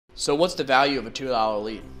So what's the value of a $2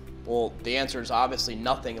 lead? Well, the answer is obviously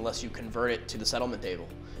nothing unless you convert it to the settlement table.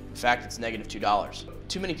 In fact, it's negative $2.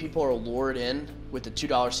 Too many people are lured in with the $2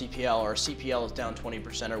 CPL, or CPL is down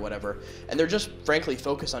 20% or whatever, and they're just frankly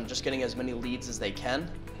focused on just getting as many leads as they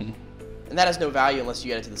can. And that has no value unless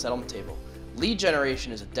you get it to the settlement table. Lead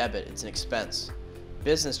generation is a debit, it's an expense.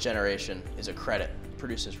 Business generation is a credit, it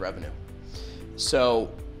produces revenue.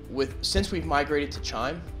 So since we've migrated to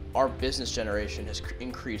Chime, our business generation has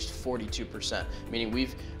increased 42%, meaning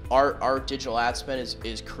our digital ad spend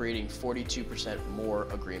is creating 42% more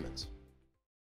agreements.